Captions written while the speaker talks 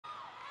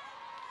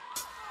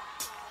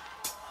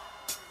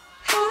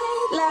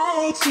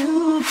likes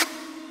you.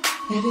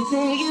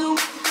 Everything you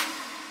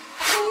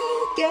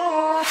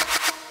got.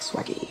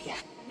 Swaggy.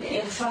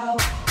 If I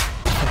was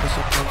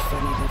your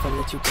boyfriend, I'd never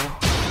let you go.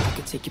 I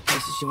could take you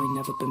places you ain't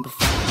never been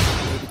before.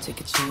 Baby, take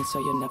a chance so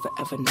you'll never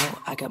ever know.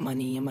 I got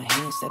money in my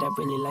hands that I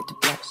really like to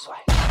blow.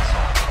 Swag,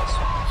 swag,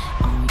 swag.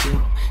 On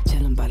you,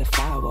 chilling by the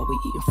fire while we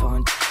eating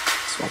fun.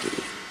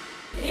 Swaggy.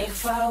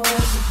 If I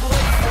was your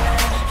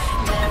boyfriend,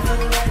 never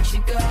let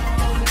you go.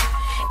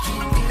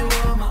 Keep you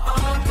on my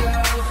arm,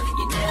 girl.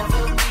 You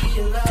never be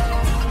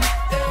alone.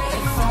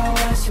 If I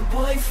was your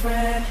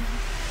boyfriend.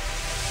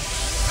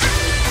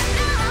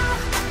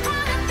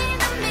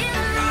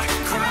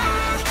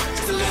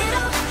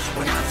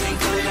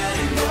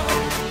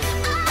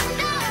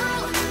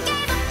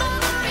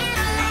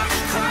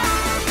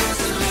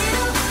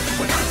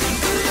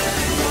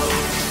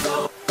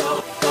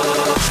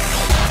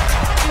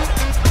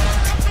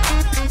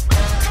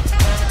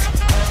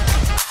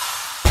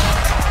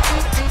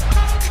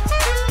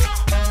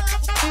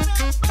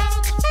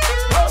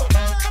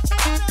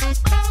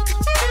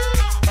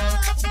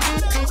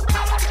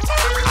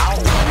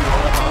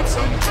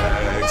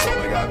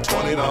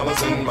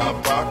 $20 in my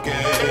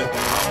pocket.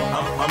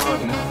 I'm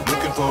hunting,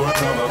 looking for a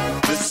come up.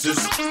 This is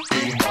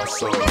being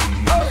awesome.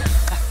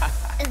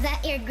 Is that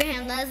your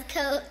grandma's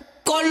coat?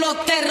 Con los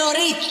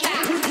terroristas.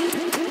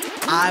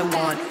 I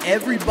want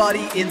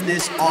everybody in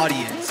this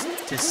audience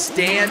to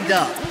stand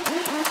up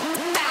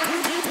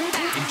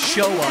and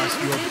show us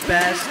your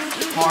best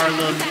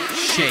Harlem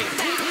Shake.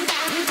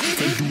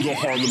 And do the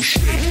Harlem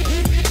Shake.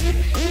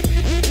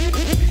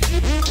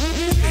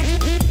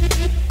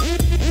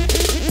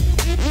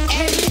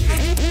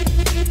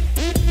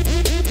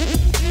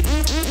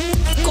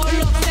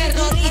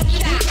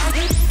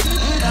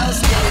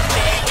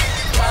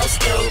 Go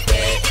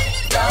stupid,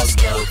 go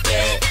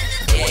stupid,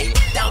 yeah,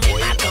 don't hit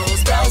my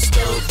toes, go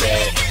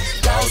stupid,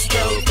 go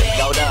stupid,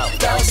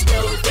 go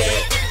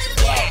stupid,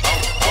 yeah,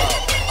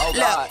 oh,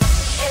 look.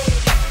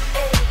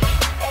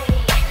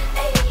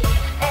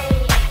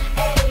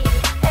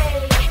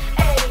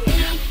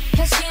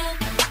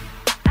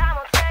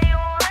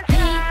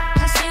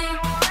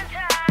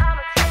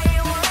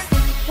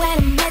 When I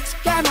met you,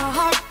 girl, my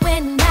heart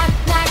went knock,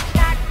 knock,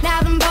 knock. Now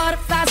them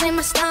butterflies in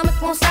my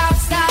stomach won't stop,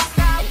 stop.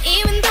 And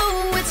even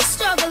though it's a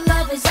struggle,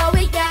 love is all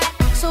we got.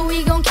 So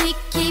we gon' keep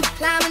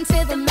climbing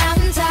to the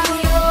mountaintop.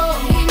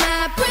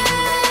 My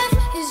breath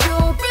is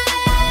your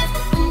breath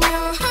and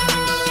your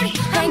heart.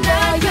 And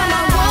girl, you're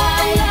my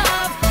one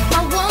love,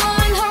 my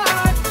one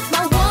heart,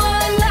 my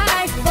one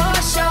life for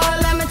sure.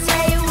 Let me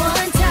tell you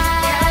one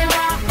time.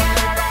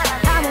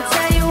 I'ma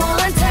tell you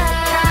one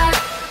time.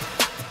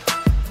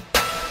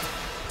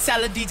 Tell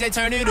the DJ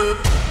turn it up.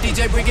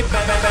 DJ bring it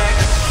back, back, back.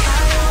 I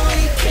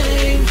only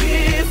came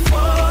here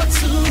for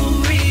two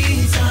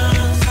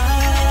reasons.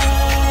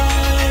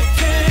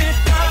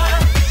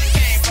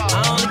 I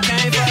only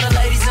came for the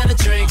ladies and the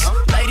drinks,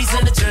 ladies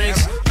and the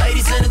drinks,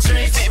 ladies and the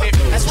drinks.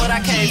 That's what I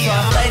came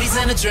for, ladies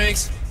and the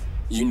drinks.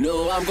 You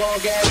know I'm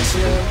gonna get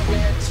you,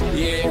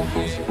 yeah,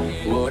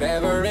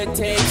 whatever it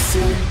takes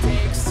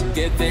to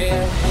get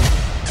there.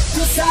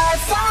 'Cause I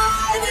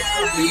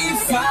finally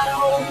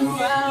found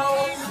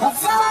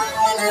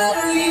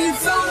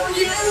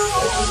you.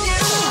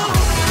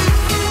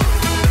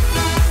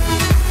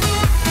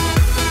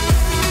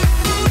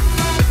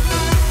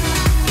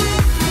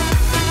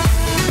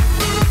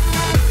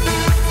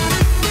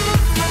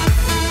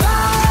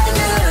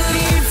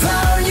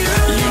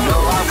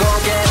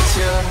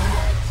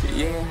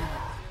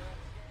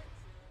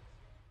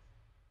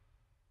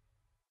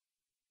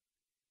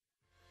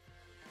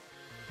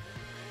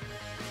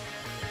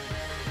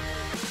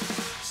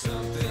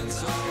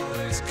 Something's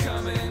always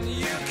coming